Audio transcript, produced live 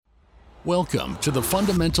Welcome to the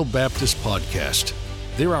Fundamental Baptist Podcast.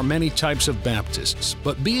 There are many types of Baptists,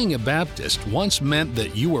 but being a Baptist once meant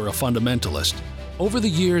that you were a fundamentalist. Over the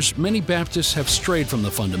years, many Baptists have strayed from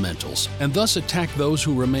the fundamentals and thus attack those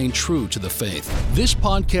who remain true to the faith. This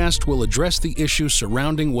podcast will address the issues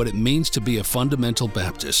surrounding what it means to be a fundamental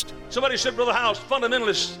Baptist. Somebody said, Brother House,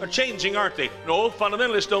 fundamentalists are changing, aren't they? No,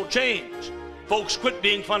 fundamentalists don't change. Folks quit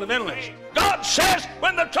being fundamentalists. God says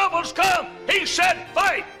when the troubles come, He said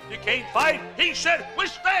fight. You can't fight. He said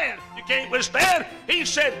withstand. You can't withstand. He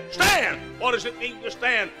said stand. What does it mean to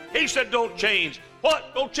stand? He said don't change.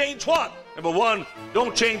 What? Don't change what? Number one,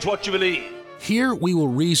 don't change what you believe. Here we will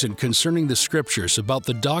reason concerning the Scriptures about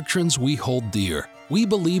the doctrines we hold dear. We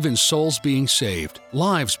believe in souls being saved,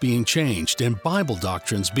 lives being changed, and Bible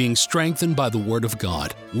doctrines being strengthened by the Word of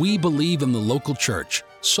God. We believe in the local church,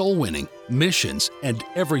 soul winning, missions, and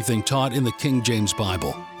everything taught in the King James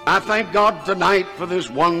Bible. I thank God tonight for this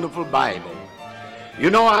wonderful Bible. You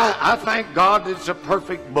know, I thank God it's a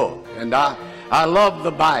perfect book, and I love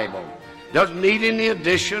the Bible. Doesn't need any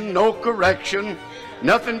addition, no correction,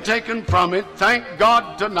 nothing taken from it. Thank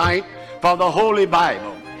God tonight for the Holy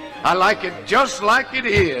Bible. I like it just like it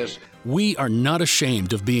is. We are not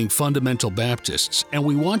ashamed of being fundamental Baptists, and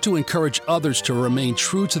we want to encourage others to remain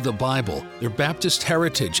true to the Bible, their Baptist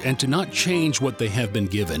heritage, and to not change what they have been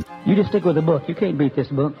given. You just stick with the book. You can't beat this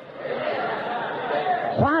book.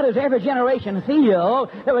 Why does every generation feel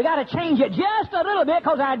that we got to change it just a little bit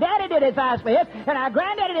because our daddy did it like this and our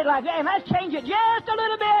granddaddy did it like that, and let's change it just a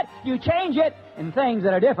little bit? You change it, and things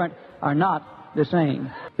that are different are not the same.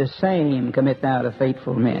 The same commit thou to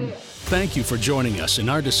faithful men. Thank you for joining us in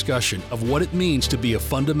our discussion of what it means to be a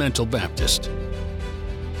fundamental Baptist.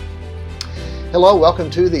 Hello, welcome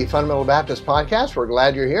to the Fundamental Baptist Podcast. We're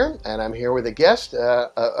glad you're here, and I'm here with a guest,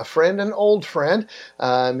 a friend, an old friend,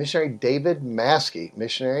 Missionary David Maskey,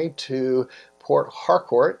 missionary to Port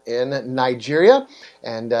Harcourt in Nigeria,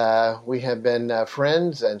 and we have been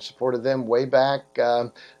friends and supported them way back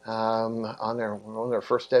on their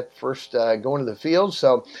first going to the field.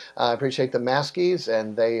 So I appreciate the Maskeys,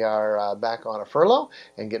 and they are back on a furlough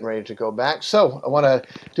and getting ready to go back. So I want to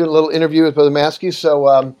do a little interview with Brother Maskey.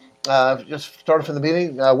 So just started from the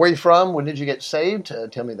beginning. Where are you from? When did you get saved?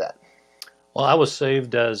 Tell me that. Well, I was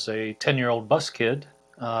saved as a 10-year-old bus kid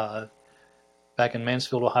back in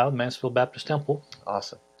Mansfield, Ohio, Mansfield Baptist Temple.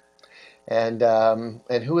 Awesome. And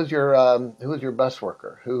who was your bus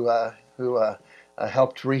worker? Who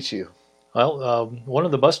helped reach you? Well, one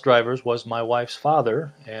of the bus drivers was my wife's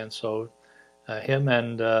father, and so him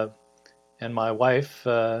and my wife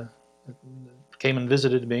came and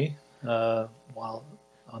visited me while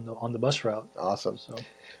on the bus route. Awesome.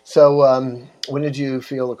 So when did you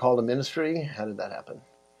feel the call to ministry? How did that happen?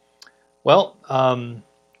 Well,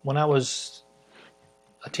 when I was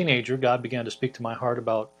a teenager, God began to speak to my heart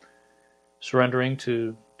about surrendering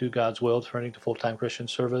to do God's will, surrendering to full-time Christian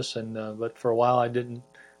service, and but for a while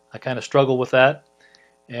I kind of struggled with that,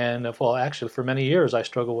 and actually for many years I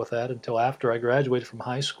struggled with that until after I graduated from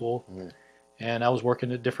high school, and I was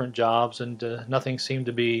working at different jobs, and nothing seemed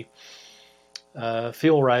to be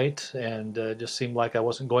feel right, and just seemed like I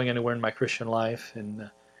wasn't going anywhere in my Christian life,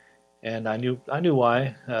 and I knew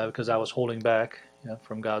why, because I was holding back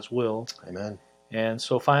from God's will. Amen. And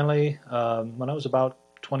so finally, when I was about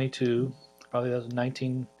 22, probably that was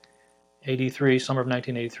 1983, summer of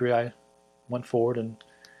 1983, I went forward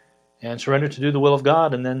and surrendered to do the will of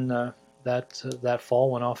God. And then that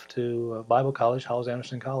fall went off to Bible college, Howells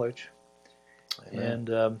Anderson College. Amen.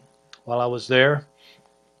 And while I was there,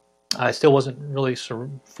 I still wasn't really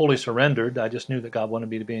fully surrendered. I just knew that God wanted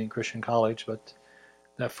me to be in Christian college. But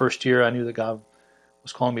that first year, I knew that God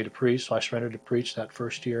was calling me to preach, so I surrendered to preach that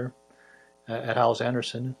first year at Howells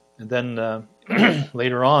Anderson. And then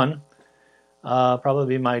later on,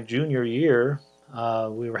 probably my junior year,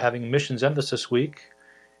 we were having Missions Emphasis Week,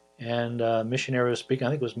 and Missionary was speaking. I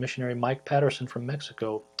think it was Missionary Mike Patterson from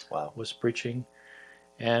Mexico. Wow. Was preaching,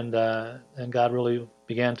 and God really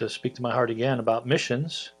began to speak to my heart again about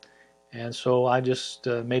missions, and so I just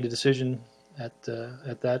made a decision at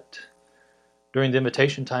that during the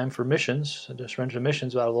invitation time for missions, to surrender to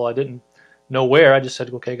missions. Although I didn't know where, I just said,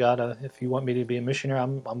 "Okay, God, if you want me to be a missionary,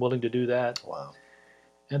 I'm willing to do that." Wow.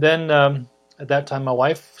 And then at that time, my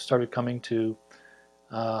wife started coming to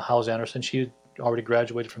Howells Anderson. She had already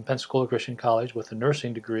graduated from Pensacola Christian College with a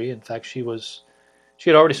nursing degree. In fact, she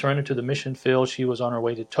had already surrendered to the mission field. She was on her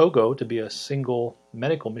way to Togo to be a single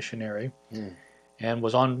medical missionary, and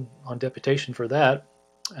was on deputation for that.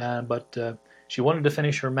 But she wanted to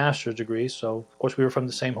finish her master's degree. So, of course, we were from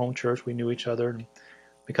the same home church. We knew each other, and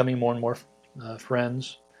becoming more and more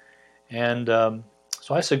friends. And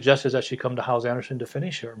so I suggested that she come to Howes Anderson to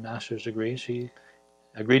finish her master's degree. She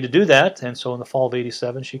agreed to do that, and so in the fall of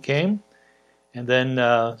 '87 she came, and then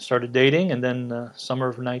started dating, and then summer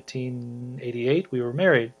of 1988 we were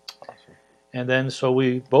married. Awesome. And then so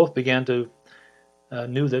we both began to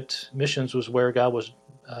knew that missions was where God was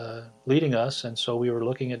leading us, and so we were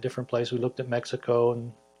looking at different places. We looked at Mexico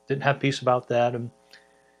and didn't have peace about that, and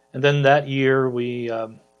then that year we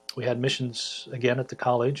had missions again at the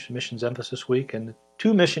college, Missions Emphasis Week, and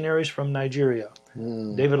 2 missionaries from Nigeria,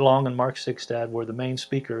 David Long and Mark Sigstad, were the main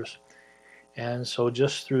speakers. And so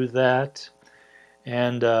just through that,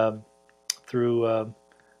 and through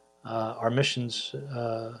our missions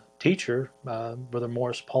teacher, Brother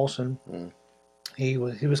Morris Paulson, he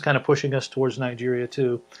was kind of pushing us towards Nigeria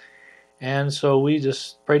too. And so we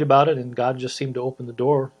just prayed about it, and God just seemed to open the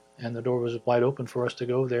door, and the door was wide open for us to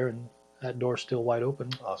go there, and that door's still wide open.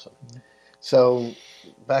 Awesome. So,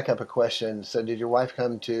 back up a question. So, did your wife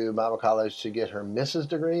come to Bible college to get her Mrs.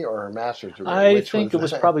 degree or her master's degree? I think it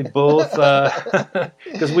was probably both,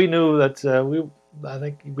 because we knew that I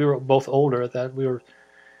think we were both older at that. We were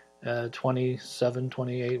 27,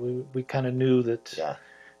 28. We kind of knew that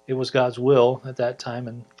it was God's will at that time,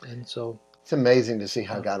 and so. It's amazing to see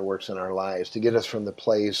how God works in our lives to get us from the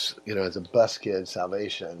place, as a bus kid,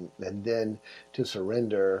 salvation, and then to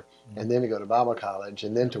surrender, and then to go to Bible college,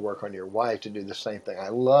 and then to work on your wife to do the same thing. I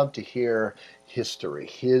love to hear history,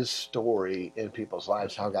 his story in people's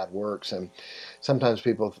lives, how God works. And sometimes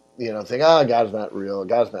people, think, God's not real,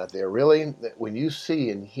 God's not there. Really, when you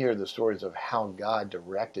see and hear the stories of how God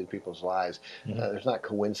directed people's lives, there's not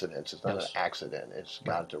coincidence. It's not an accident. It's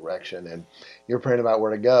God's direction. And you're praying about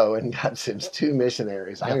where to go, and God sends 2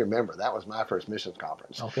 missionaries. I remember that was my first missions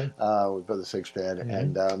conference with Brother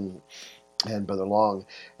Sigstad and Brother Long,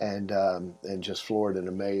 and just floored and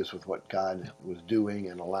amazed with what God was doing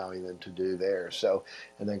and allowing them to do there. So,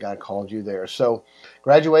 and then God called you there. So,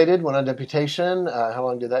 graduated, went on deputation. How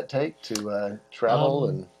long did that take to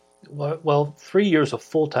travel? Well, 3 years of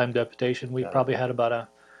full-time deputation. We probably had about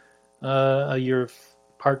a year of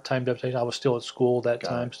part-time deputation. I was still at school that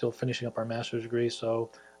time, still finishing up our master's degree. So,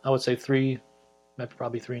 I would say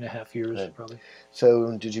probably 3.5 years. Right. Probably.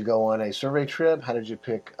 So, did you go on a survey trip? How did you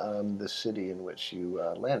pick the city in which you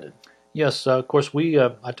landed? Yes, of course.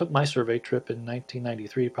 I took my survey trip in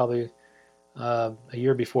 1993, probably a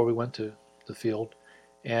year before we went to the field,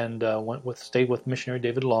 and stayed with missionary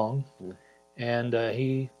David Long, and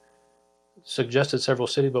he suggested several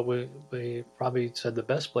cities, but we probably said the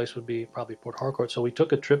best place would be probably Port Harcourt. So we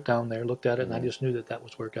took a trip down there, looked at it, and I just knew that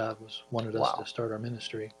was where God wanted us to start our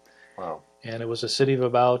ministry. Wow. And it was a city of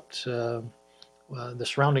about, the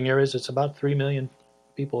surrounding areas, it's about 3 million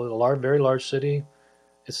people, a very large city.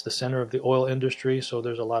 It's the center of the oil industry, so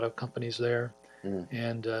there's a lot of companies there.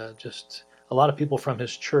 And just a lot of people from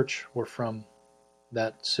his church were from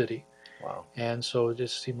that city. Wow. And so it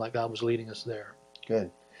just seemed like God was leading us there. Good.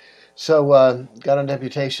 So got on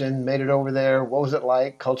deputation, made it over there. What was it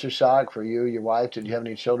like? Culture shock for you, your wife? Did you have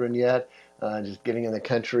any children yet? Just getting in the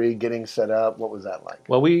country, getting set up. What was that like?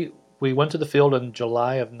 Well, we went to the field in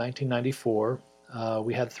July of 1994.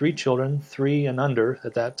 We had 3 children, 3 and under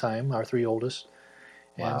at that time, our 3 oldest.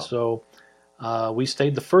 Wow. And so we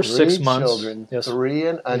stayed the first 6 months. 3 children, 3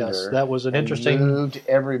 and under. Yes, that was an interesting. Moved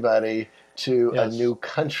everybody to a new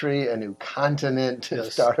country, a new continent to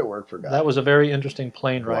start to work for God. That was a very interesting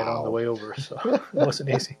plane ride on the way over, so it wasn't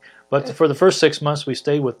easy. But for the first 6 months, we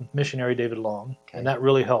stayed with missionary David Long, and that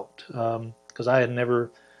really helped because I had never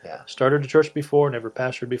started a church before, never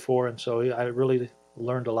pastored before, and so I really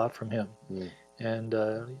learned a lot from him, and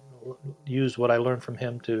used what I learned from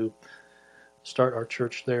him to start our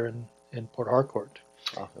church there in Port Harcourt.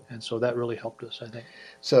 Awesome. And so that really helped us, I think.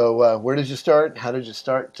 So where did you start? How did you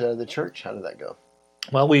start the church? How did that go?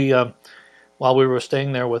 Well, while we were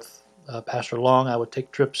staying there with Pastor Long, I would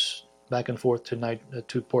take trips back and forth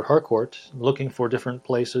to Port Harcourt, looking for different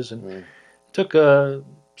places, and took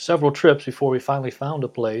several trips before we finally found a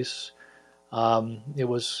place. It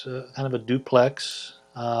was kind of a duplex,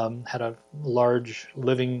 had a large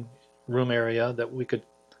living room area that we could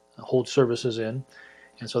hold services in.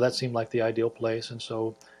 And so that seemed like the ideal place, and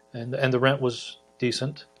so and the rent was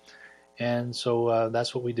decent, and so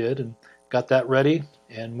that's what we did, and got that ready,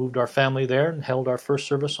 and moved our family there, and held our first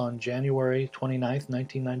service on January 29th,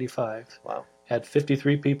 1995. Wow! Had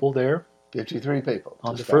 53 people there. 53 people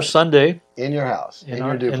on the first Sunday in your house, in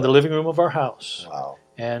the living room of our house. Wow!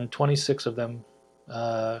 And 26 of them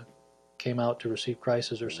came out to receive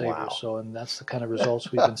Christ as their Savior. Wow. So, and that's the kind of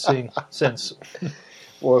results we've been seeing since.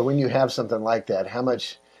 Or when you have something like that, how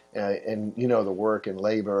much and you know the work and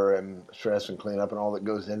labor and stress and cleanup and all that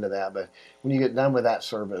goes into that. But when you get done with that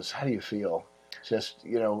service, how do you feel? Just,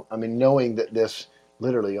 I mean, knowing that this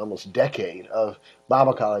literally almost decade of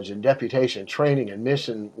Bible college and deputation, training and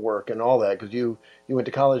mission work and all that, because you went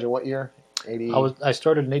to college in what year? I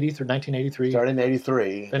started in 1983. Started in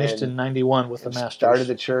 83. Finished in 91 with the master's. Started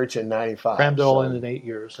the church in 95. Crammed it all in 8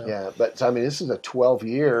 years. So. Yeah, but I mean, this is a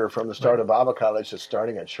 12-year from the start of Bible college to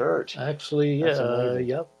starting a church. Actually, yeah,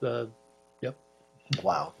 yep.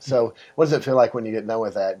 Wow. So what does it feel like when you get done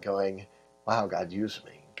with that going, wow, God used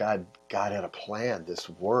me. God had a plan. This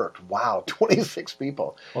worked. Wow, 26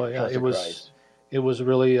 people. Oh yeah, it was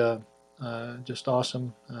really just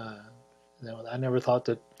awesome. I never thought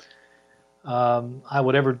that I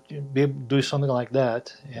would ever be able to do something like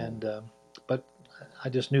that, and but I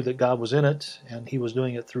just knew that God was in it, and He was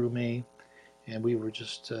doing it through me, and we were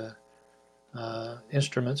just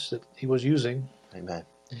instruments that He was using. Amen.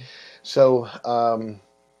 So,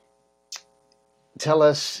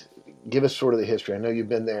 give us sort of the history. I know you've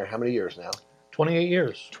been there how many years now? 28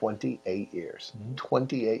 years. 28 years. Mm-hmm.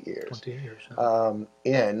 28 years. 28 years. Yeah.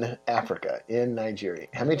 In Africa, in Nigeria.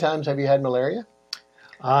 How many times have you had malaria?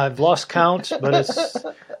 I've lost count, but it's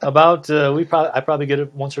about, I probably get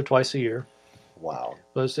it once or twice a year. Wow.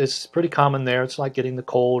 But it's pretty common there. It's like getting the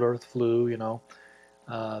cold or the flu,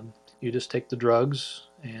 You just take the drugs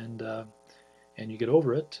and you get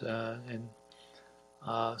over it. So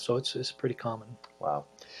it's pretty common. Wow.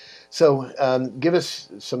 So give us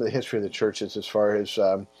some of the history of the churches as far as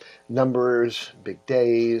numbers, big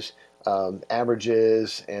days,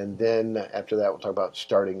 averages, and then after that we'll talk about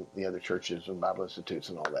starting the other churches and Bible institutes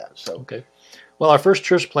and all that. So okay. Well, our first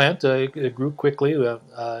church plant it grew quickly.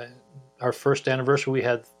 Our first anniversary we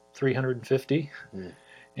had 350,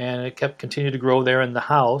 and it continued to grow there in the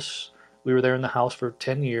house. We were there in the house for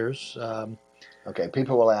 10 years. Okay,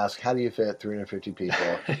 people will ask, how do you fit 350 people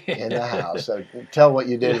in the house? So tell what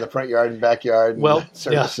you did in the front yard and backyard and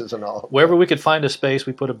services and all. Wherever we could find a space,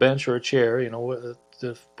 we put a bench or a chair,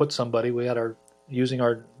 to put somebody. We had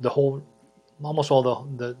almost all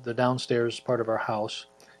the downstairs part of our house.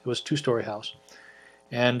 It was a 2-story house.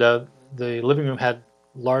 And the living room had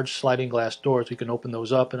large sliding glass doors. We can open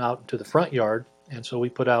those up and out into the front yard. And so we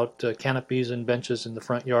put out canopies and benches in the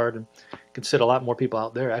front yard, and could sit a lot more people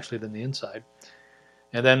out there actually than the inside.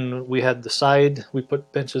 And then we had the side. We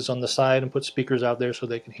put benches on the side and put speakers out there so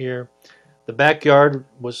they can hear. The backyard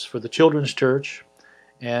was for the children's church,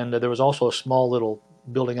 and there was also a small little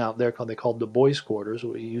building out there they called the boys' quarters.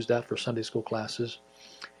 We used that for Sunday school classes.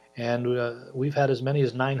 And we've had as many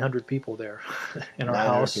as 900 people there in our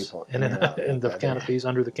house and in the canopies,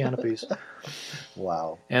 under the canopies.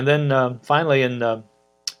 Wow. And then finally in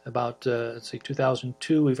about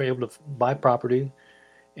 2002, we were able to buy property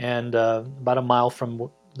and about a mile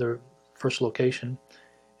from their first location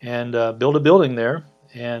and build a building there.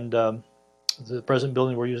 And the present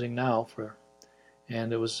building we're using now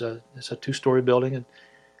it's a 2-story building.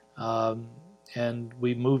 And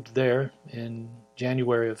we moved there in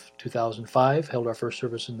January of 2005, held our first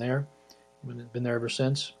service in there. We've been there ever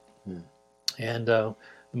since. And the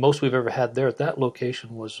most we've ever had there at that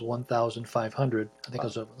location was 1,500. I think it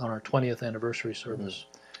was on our 20th anniversary service.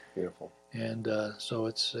 Beautiful. And so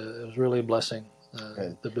it was really a blessing,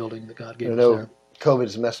 the building that God gave us there. COVID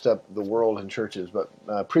has messed up the world and churches, but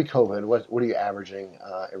pre-COVID, what are you averaging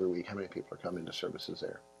every week? How many people are coming to services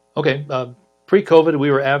there? Okay. Pre-COVID,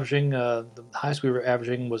 we were averaging, the highest we were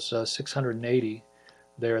averaging was 680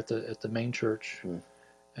 there at the main church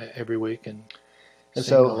every week, and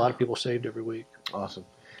so a lot of people saved every week. Awesome.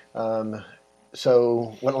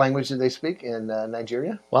 So what language do they speak in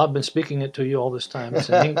Nigeria? Well, I've been speaking it to you all this time. It's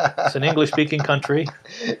an English-speaking country.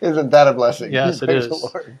 Isn't that a blessing? Yes, it is.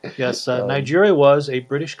 Yes, Nigeria was a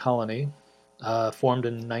British colony formed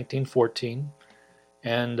in 1914.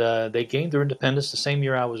 And they gained their independence the same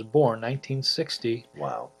year I was born, 1960.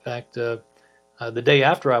 Wow. In fact, the day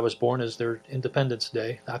after I was born is their Independence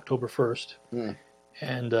Day, October 1st.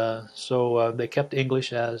 And so they kept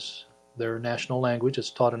English as their national language. It's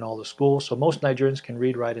taught in all the schools. So most Nigerians can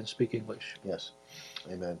read, write, and speak English. Yes.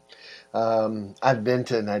 Amen. I've been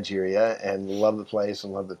to Nigeria and love the place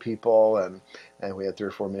and love the people. And we had 3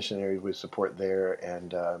 or 4 missionaries we support there.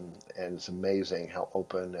 And it's amazing how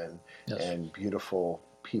open and beautiful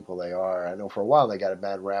people they are. I know for a while they got a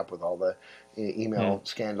bad rap with all the email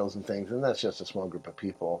scandals and things. And that's just a small group of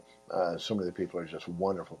people. Some of the people are just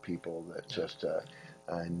wonderful people that just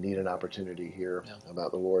need an opportunity to hear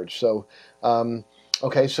about the Lord. So,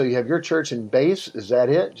 okay, so you have your church and base. Is that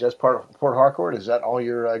it? Just part of Port Harcourt? Is that all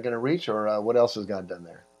you're going to reach, or what else has God done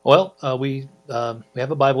there? Well, we have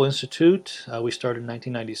a Bible Institute. We started in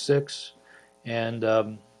 1996,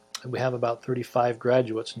 and we have about 35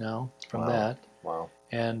 graduates now from that. Wow.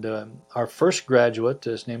 And our first graduate,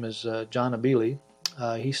 his name is John Abili.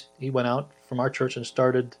 He went out from our church and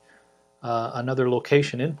started another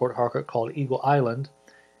location in Port Harcourt called Eagle Island,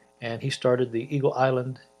 and he started the Eagle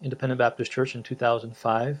Island Independent Baptist Church in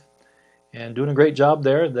 2005, and doing a great job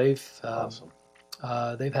there. They've Awesome.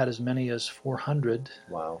 They've had as many as 400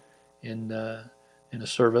 Wow. in a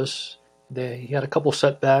service. He had a couple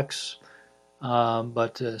setbacks,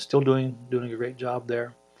 but still doing a great job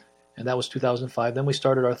there. And that was 2005. Then we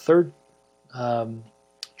started our third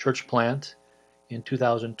church plant in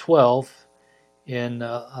 2012 in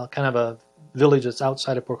kind of a village that's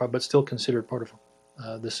outside of Port Harcourt, but still considered part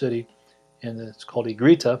of the city. And it's called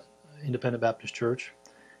Igrita Independent Baptist Church.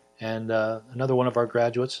 And another one of our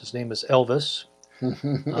graduates, his name is Elvis.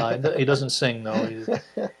 He doesn't sing, though. He's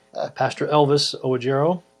Pastor Elvis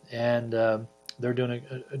Owajero, and they're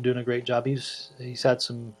doing a great job. He's had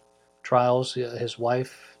some trials. His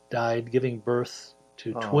wife died giving birth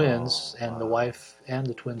to twins, and the wife and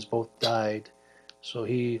the twins both died. So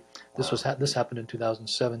this happened in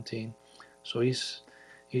 2017. So he's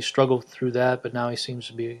struggled through that, but now he seems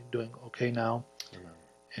to be doing okay now.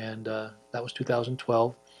 And that was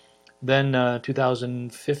 2012. Then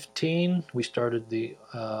 2015, we started the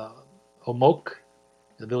Omoke,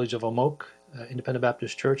 the village of Omoke, Independent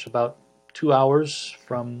Baptist Church, about 2 hours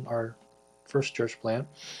from our first church plant.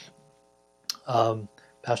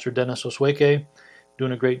 Pastor Dennis Osweke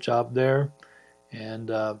doing a great job there, and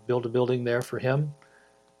built a building there for him.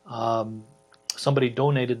 Somebody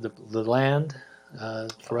donated the land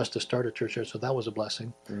for us to start a church there, so that was a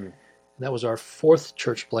blessing. That was our fourth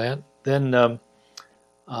church plant. Then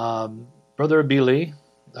Brother Abili,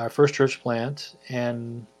 our first church plant,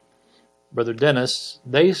 and Brother Dennis,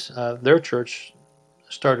 their church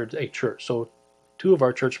started a church. So 2 of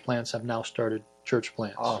our church plants have now started church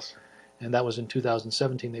plants. Awesome. And that was in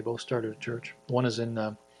 2017. They both started a church. One is in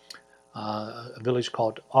a village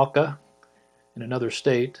called Auca in another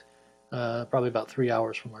state, probably about 3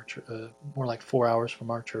 hours from our church, more like 4 hours from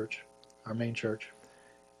our church, our main church.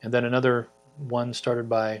 And then another one started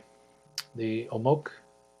by the Omoke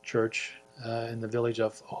Church in the village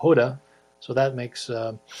of Ohoda. So that makes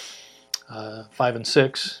 5 and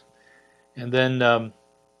 6. And then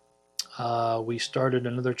we started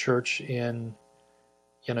another church in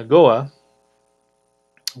Yenagoa,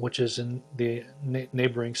 which is in the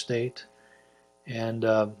neighboring state. And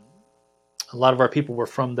a lot of our people were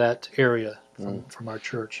from that area, from our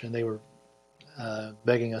church, and they were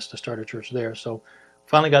begging us to start a church there. So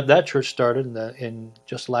finally got that church started in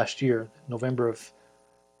just last year, November of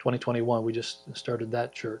 2021. We just started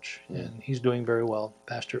that church, and he's doing very well.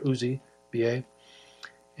 Pastor Uzi, B.A.,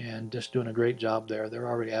 and just doing a great job there. They're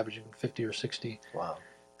already averaging 50 or 60. Wow.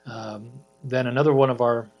 Then another one of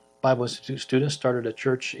our Bible Institute students started a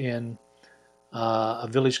church in a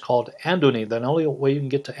village called Andoni. The only way you can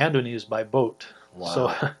get to Andoni is by boat. Wow.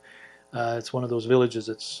 So it's one of those villages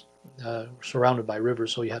that's surrounded by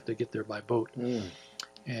rivers, so you have to get there by boat.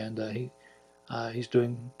 And he's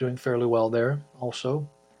doing fairly well there also.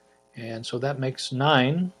 And so that makes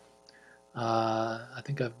 9. I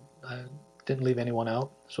think I didn't leave anyone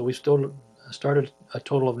out. So we still started a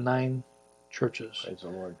total of 9 churches. Praise the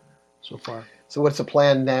Lord. So far. So what's the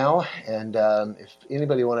plan now? And if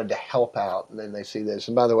anybody wanted to help out, and then they see this.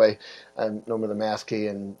 And by the way, I know Brother Maskey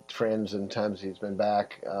and friends, and times he's been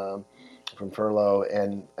back from furlough,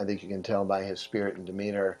 and I think you can tell by his spirit and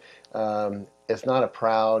demeanor. It's not a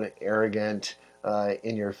proud, arrogant,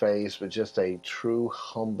 in your face, but just a true,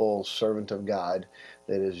 humble servant of God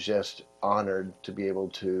that is just honored to be able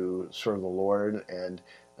to serve the Lord. And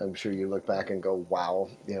I'm sure you look back and go, wow,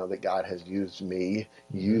 that God has used me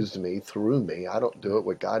through me. I don't do it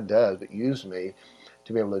what God does, but used me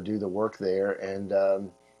to be able to do the work there.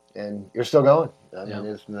 And you're still going. I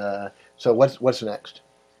mean, so what's next?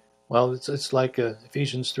 Well, it's like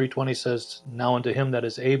Ephesians 3:20 says, "Now unto him that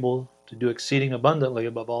is able to do exceeding abundantly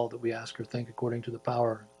above all that we ask or think, according to the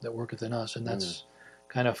power that worketh in us." And that's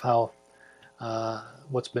kind of how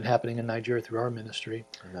what's been happening in Nigeria through our ministry.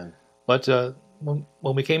 Amen. But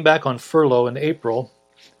when we came back on furlough in April,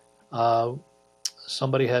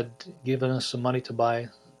 somebody had given us some money to buy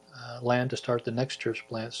land to start the next church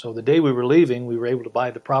plant. So the day we were leaving, we were able to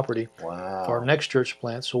buy the property for our next church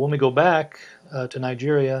plant. So when we go back to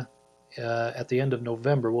Nigeria at the end of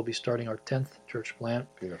November, we'll be starting our 10th church plant.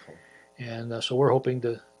 Beautiful. And so we're hoping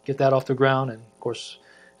to get that off the ground. And, of course,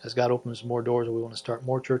 as God opens more doors, we want to start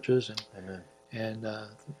more churches and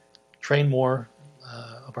train more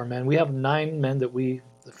of our men. We have 9 men that we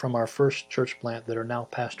from our first church plant that are now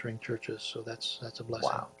pastoring churches. So that's a blessing.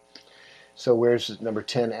 Wow. So where's number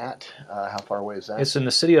 10 at? How far away is that? It's in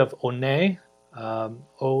the city of Onne,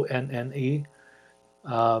 Onne.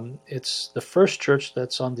 It's the first church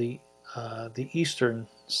that's on the eastern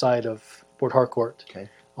side of Port Harcourt. Okay.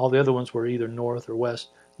 All the other ones were either north or west.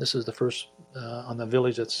 This is the first on the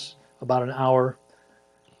village that's about an hour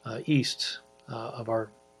east of our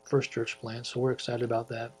first church plant. So we're excited about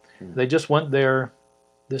that. They just went there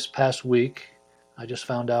this past week. I just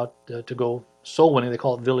found out to go soul winning. They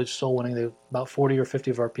call it village soul winning. About 40 or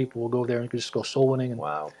 50 of our people will go there and just go soul winning and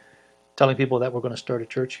Wow. telling people that we're going to start a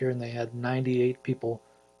church here. And they had 98 people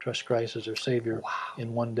trust Christ as their Savior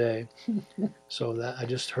in one day. So that I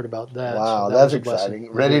just heard about that. Wow, so that that's was a blessing.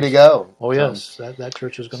 exciting. Ready to go. Oh yes, that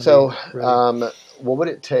church is going to So, be ready. what would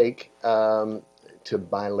it take to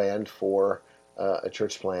buy land for a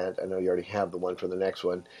church plant? I know you already have the one for the next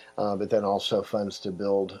one, but then also funds to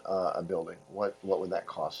build a building. What would that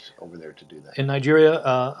cost over there to do that? In Nigeria,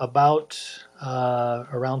 about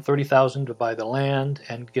around $30,000 to buy the land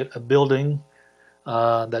and get a building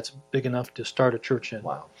that's big enough to start a church in.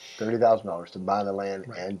 Wow, $30,000 to buy the land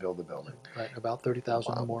and build the building. Right, about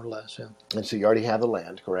 30,000 more or less. Yeah. And so you already have the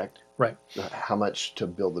land, correct? Right. How much to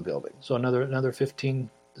build the building? So another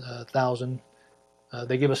 15,000.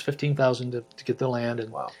 They give us 15,000 to get the land,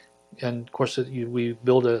 and Wow. and of course we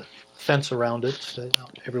build a fence around it. So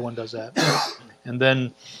everyone does that, and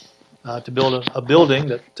then to build a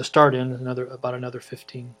building to start in about another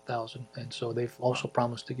 15,000, and so they've also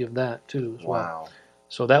promised to give that too as well. Wow.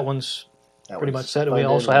 So that one's pretty much set. And we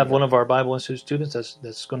also have one of our Bible Institute students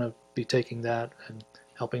that's going to be taking that and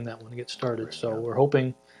helping that one get started. So we're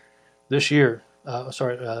hoping this year,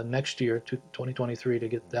 next year, 2023, to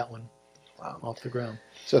get that one off the ground.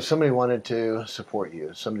 So if somebody wanted to support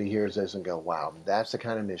you, somebody hears this and go, wow, that's the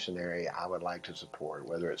kind of missionary I would like to support,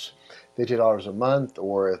 whether it's $50 a month,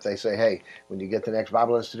 or if they say, hey, when you get the next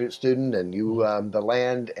Bible Institute student and you the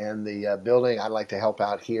land and the building, I'd like to help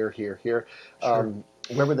out here. Sure.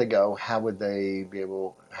 Where would they go? How would they be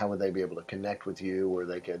able to connect with you, where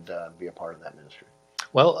they could be a part of that ministry?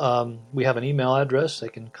 Well, we have an email address. They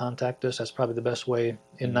can contact us. That's probably the best way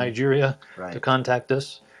in Nigeria to contact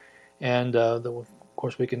us. And, of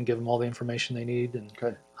course, we can give them all the information they need and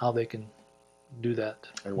how they can do that.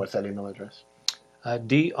 And what's that email address?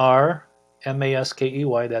 drmaskey,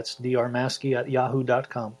 that's drmaskey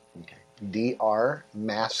 @yahoo.com. Okay.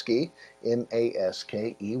 drmaskey,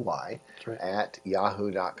 Maskey, at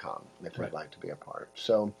yahoo.com, if you'd like to be a part.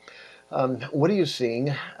 So, what are you seeing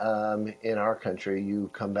in our country? You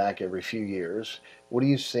come back every few years. What are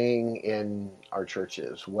you seeing in our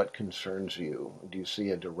churches? What concerns you? Do you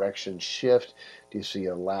see a direction shift? Do you see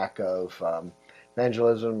a lack of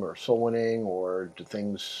evangelism or soul winning, or do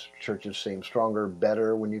churches seem stronger,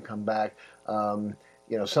 better when you come back?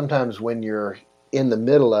 Sometimes when you're in the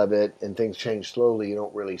middle of it and things change slowly, you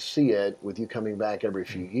don't really see it. With you coming back every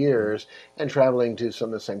few years and traveling to some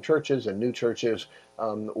of the same churches and new churches,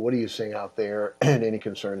 what are you seeing out there, and any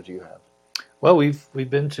concerns you have? Well, we've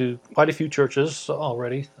been to quite a few churches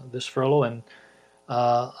already this furlough, and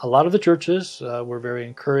a lot of the churches were very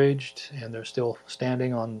encouraged, and they're still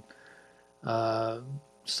standing on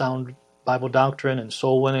sound Bible doctrine and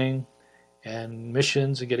soul winning and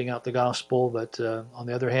missions and getting out the gospel. But on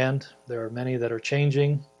the other hand, there are many that are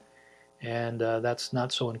changing, and that's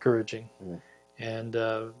not so encouraging. And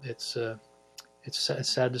it's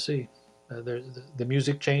sad to see. The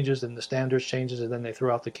music changes and the standards changes, and then they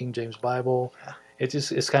throw out the King James Bible.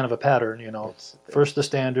 It's kind of a pattern, First the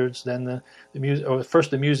standards, then the music, or first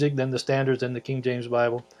the music, then the standards, then the King James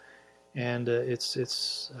Bible, and I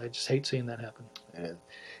just hate seeing that happen.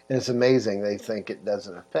 And it's amazing. They think it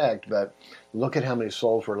doesn't affect, but look at how many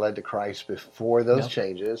souls were led to Christ before those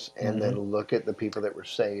changes, and then look at the people that were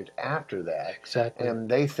saved after that. Exactly. And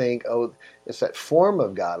they think, oh, it's that form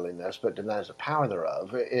of godliness, but denies the power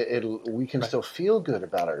thereof. We can still feel good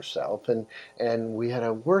about ourselves, and we had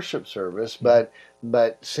a worship service, but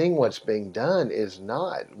seeing what's being done is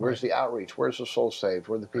not. Where's the outreach? Where's the soul saved?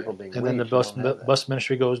 Where are the people being and reached? then the bus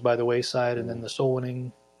ministry goes by the wayside, and then the soul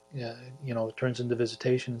winning, turns into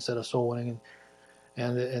visitation instead of soul winning,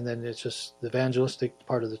 and then it's just the evangelistic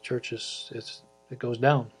part of the church it goes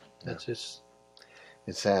down. It's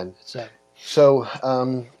sad. It's sad. So,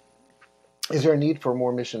 is there a need for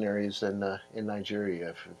more missionaries in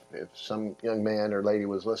Nigeria? If some young man or lady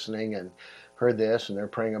was listening and heard this and they're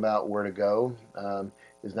praying about where to go,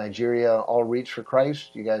 is Nigeria all reached for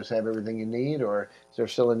Christ? You guys have everything you need, or is there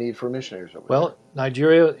still a need for missionaries over there?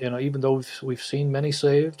 Nigeria, even though we've seen many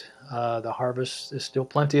saved, the harvest is still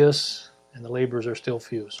plenteous, and the laborers are still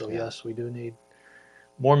few. So yes, we do need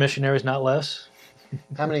More missionaries, not less.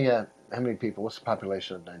 How many people? What's the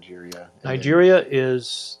population of Nigeria? Nigeria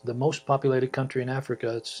is the most populated country in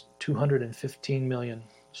Africa. It's 215 million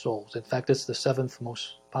souls. In fact, it's the 7th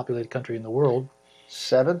most populated country in the world.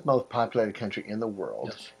 7th most populated country in the world.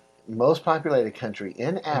 Yes. Most populated country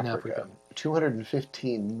in Africa.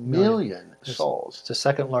 215 million souls. It's the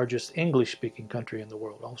second largest English-speaking country in the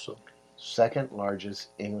world also. Second largest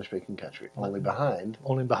English-speaking country, only behind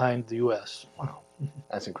the U.S. Wow,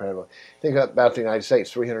 that's incredible. Think about the United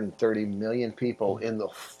States, 330 million people in the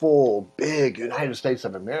full, big United States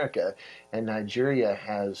of America, and Nigeria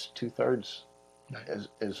has 2/3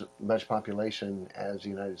 as much population as the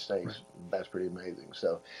United States. Right. That's pretty amazing.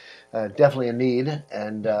 So definitely a need,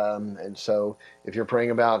 and so if you're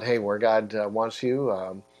praying about, hey, where God wants you,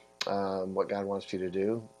 what God wants you to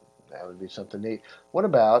do, that would be something neat. What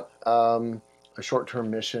about a short-term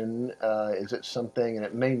mission? Is it something, and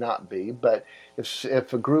it may not be, but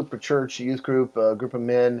if a group, a church, a youth group, a group of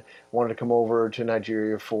men wanted to come over to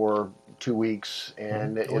Nigeria for 2 weeks,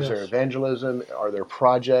 and is there evangelism? Are there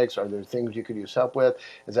projects? Are there things you could use help with?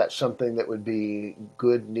 Is that something that would be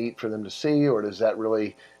good, neat for them to see, or does that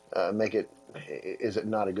really make it, is it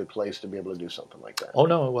not a good place to be able to do something like that? Oh,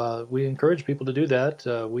 no. We encourage people to do that.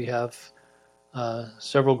 We have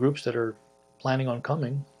several groups that are planning on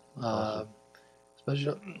coming, Awesome.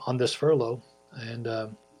 Especially on this furlough,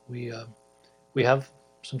 and we have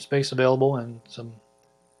some space available and some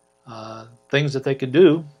things that they could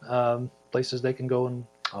do, places they can go and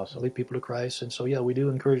Awesome. lead people to Christ, and so we do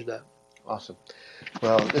encourage that. Awesome.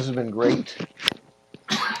 Well, this has been great.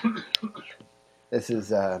 This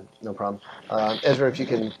is no problem. Ezra, if you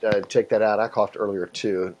can check that out. I coughed earlier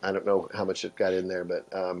too. I don't know how much it got in there, but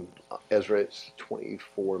Ezra, it's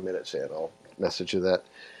 24 minutes in. I'll message you that.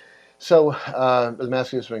 So,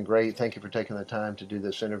 Maskey, it's been great. Thank you for taking the time to do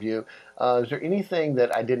this interview. Is there anything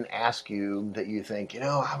that I didn't ask you that you think,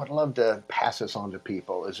 I would love to pass this on to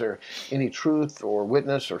people? Is there any truth or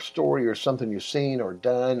witness or story or something you've seen or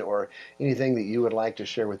done or anything that you would like to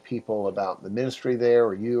share with people about the ministry there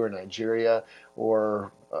or you or Nigeria,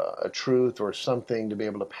 or a truth or something to be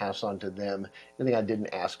able to pass on to them? Anything I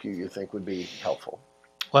didn't ask you think would be helpful?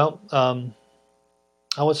 Well,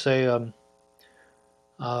 I would say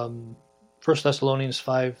 1 Thessalonians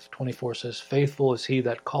 5:24 says, "Faithful is he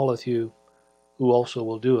that calleth you, who also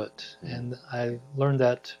will do it." Mm-hmm. And I learned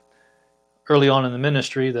that early on in the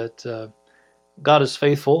ministry, that God is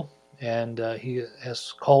faithful, and He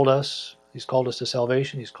has called us. He's called us to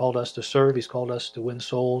salvation. He's called us to serve. He's called us to win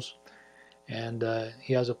souls, and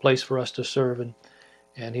He has a place for us to serve.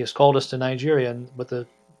 And He has called us to Nigeria. But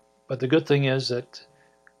the good thing is that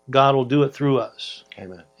God will do it through us.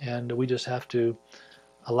 Amen. And we just have to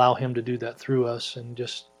allow Him to do that through us, and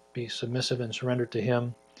just be submissive and surrendered to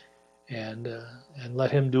Him, and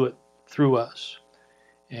let Him do it through us.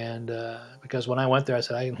 And because when I went there, I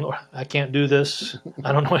said, Lord, I can't do this.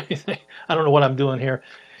 I don't know anything. I don't know what I'm doing here,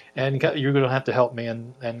 and you're going to have to help me.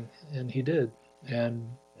 And He did, and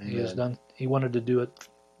Amen. He has done. He wanted to do it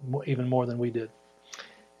even more than we did.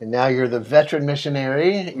 And now you're the veteran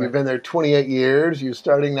missionary. Right. You've been there 28 years. You're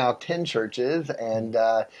starting now 10 churches, and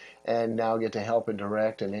now get to help and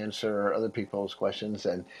direct and answer other people's questions.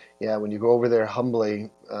 And when you go over there humbly,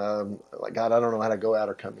 like, God, I don't know how to go out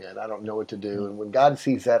or come in. I don't know what to do. And when God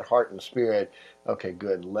sees that heart and spirit, okay,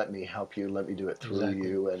 good. Let me help you. Let me do it through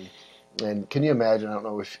you. And can you imagine? I don't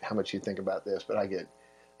know how much you think about this, but I get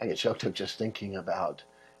choked up just thinking about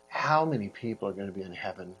how many people are going to be in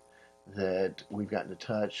heaven that we've gotten to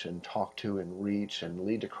touch and talk to and reach and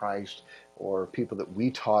lead to Christ, or people that we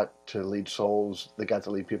taught to lead souls that got to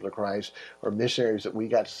lead people to Christ, or missionaries that we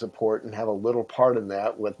got to support and have a little part in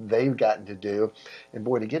that, what they've gotten to do. And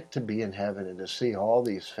boy, to get to be in heaven and to see all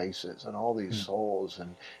these faces and all these souls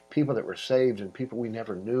and people that were saved and people we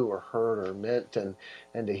never knew or heard or met,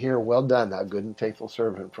 and to hear, well done, thou good and faithful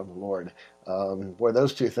servant, from the Lord. Boy,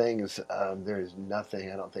 those two things, there is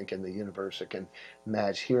nothing, I don't think, in the universe that can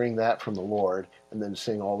match hearing that from the Lord and then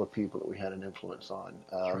seeing all the people that we had an influence on,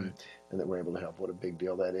 and that we're able to help. What a big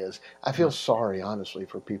deal that is. I feel sorry, honestly,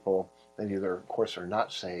 for people that either, of course, are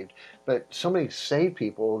not saved, but so many saved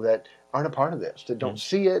people that aren't a part of this, that don't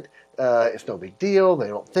see it. It's no big deal. They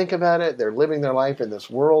don't think about it. They're living their life in this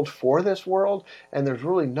world for this world, and there's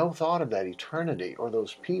really no thought of that eternity or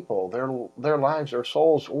those people, their lives, their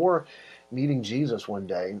souls, or meeting Jesus one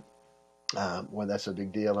day. Well, that's a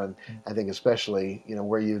big deal, and I think especially,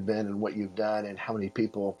 where you've been and what you've done and how many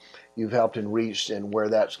people you've helped and reached and where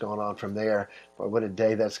that's gone on from there. Boy, what a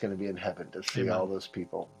day that's going to be in heaven to see all those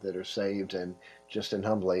people that are saved and just in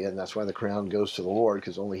humbly, and that's why the crown goes to the Lord,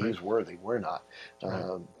 because only He's worthy. We're not.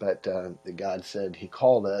 But God said He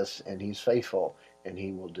called us, and He's faithful, and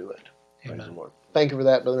He will do it. Amen. Praise the Lord. Thank you for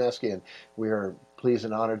that, Brother Maskey, and we are pleased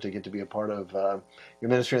and honored to get to be a part of your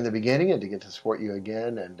ministry in the beginning and to get to support you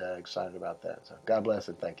again, and excited about that. So God bless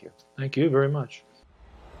and thank you. Thank you very much.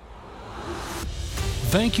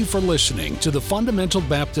 Thank you for listening to the Fundamental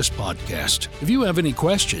Baptist Podcast. If you have any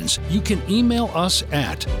questions, you can email us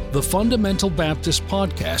at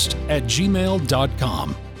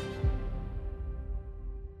thefundamentalbaptistpodcast@gmail.com.